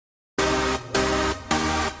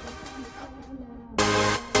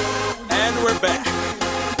back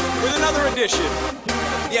with another edition.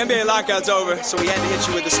 The NBA lockout's over, so we had to hit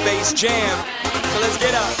you with the Space Jam. So let's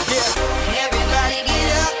get up, yeah. Everybody get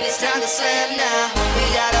up, it's time to slam now. We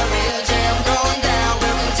got a real jam going down.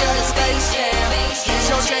 Welcome to the Space Jam. Use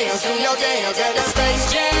your jams, do your jams at the Space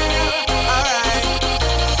Jam. Alright,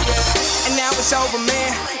 yeah. And now it's over,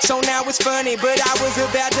 man. So now it's funny, but I was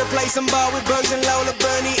about to play some ball with Bugs and Lola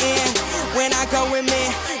Bunny. And when I go in,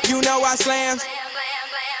 man, you know I slams.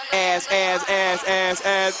 Ass.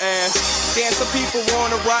 Then some people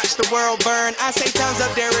wanna watch the world burn. I say thumbs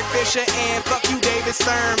up Derek Fisher and fuck you David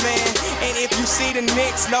Stern, man. And if you see the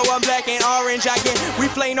Knicks, know I'm black and orange.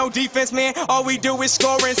 We play no defense, man. All we do is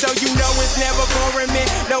scoring, so you know it's never boring, man.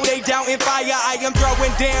 No, they down in fire. I am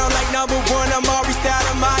throwing down like number one. I'm Maury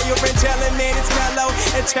Stoudemire and telling man it's mellow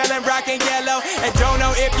and telling rock and yellow. And don't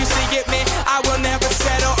know if you see it, man. I will never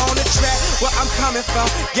settle on the track. Where I'm coming from,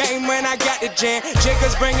 game when I got the jam.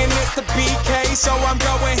 Jiggers bringing this to BK, so I'm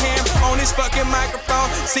going ham on this fucking microphone.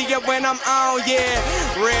 See ya when I'm on, yeah.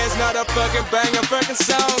 Red's not a fucking banger, fucking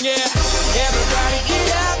song, yeah. Everybody get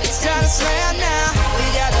up, it's time to slam now. We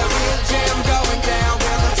got a real jam going down.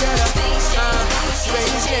 Welcome to the Space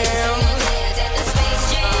Jam.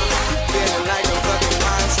 Feeling like a fucking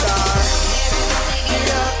rock star. Get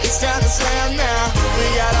up, it's time to slam now. We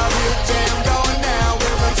got a real jam going down.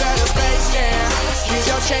 Welcome to the Space Jam. Use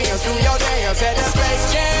your chance, do your dance at the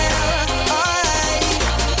Space Jam.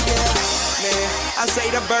 I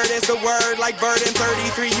say the bird is the word, like Bird in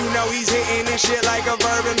 33. You know he's hitting this shit like a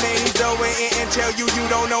verb, and man, he's doing it and tell you you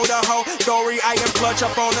don't know the whole story. I am clutch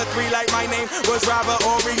up on the 3 like my name was Robert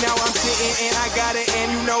Ory. Now I'm sitting and I got it,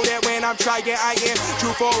 and you know that when I'm trying, I am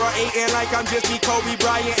 2 for a 8, and like I'm just me Kobe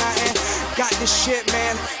Bryant. I am got this shit,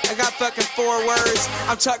 man. I got fucking 4 words.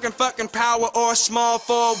 I'm tucking fucking power or small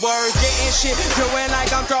 4 words. Getting shit, doing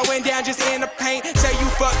like I'm throwing down just in the paint. Say you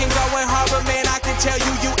fucking going hard, but man, I can tell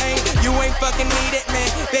you ain't. You ain't fucking need it, man.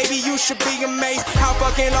 Baby, you should be amazed. How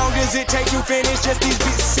fucking long does it take you finish just these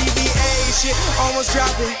CBA shit? Almost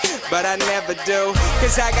drop it, but I never do.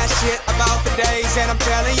 Cause I got shit about the days, and I'm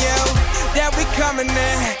telling you that we coming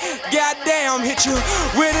in. Goddamn, hit you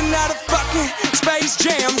with another fucking Space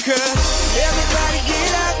Jam. Cause everybody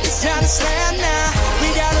get up, it's time to slam now.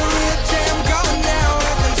 We got a real jam going down.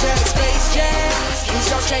 Welcome to the Space Jam. Use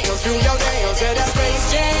your channels, do your dance at the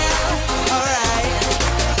Space Jam. Alright.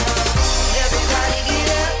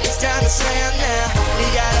 Time to slam now. We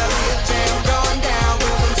got a real jam going down.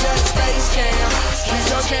 Welcome to the Space Jam. Use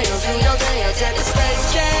your channels, do your dance at the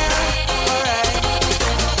Space Jam. Alright.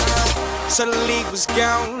 So the league was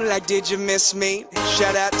gone, like did you miss me?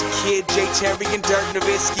 Shout out to Kid, J. Terry, and Dirk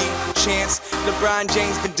Nowitzki. Chance, LeBron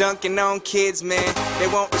James been dunking on kids, man. They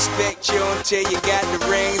won't respect you until you got the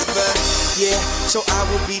rings, but yeah, so I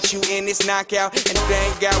will beat you in this knockout. And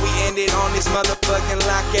thank God we ended on this motherfucking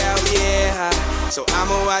lockout, yeah. So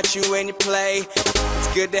I'ma watch you when you play. It's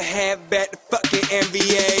good to have back the fucking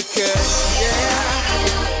NBA, cause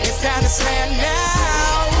yeah, it's time to slam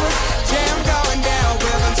now. Jam going down,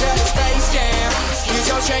 welcome to the Space Jam. Use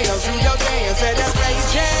your channels, do your dance at the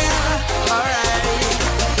Space Jam. Alright,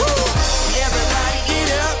 everybody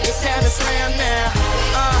get up, it's time to slam now.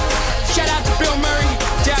 Shout out to Bill Murray,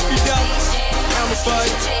 Daffy Duck, Elmer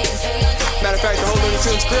Fudd. Matter of fact, the whole Looney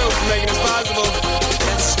Tunes crew for making this possible.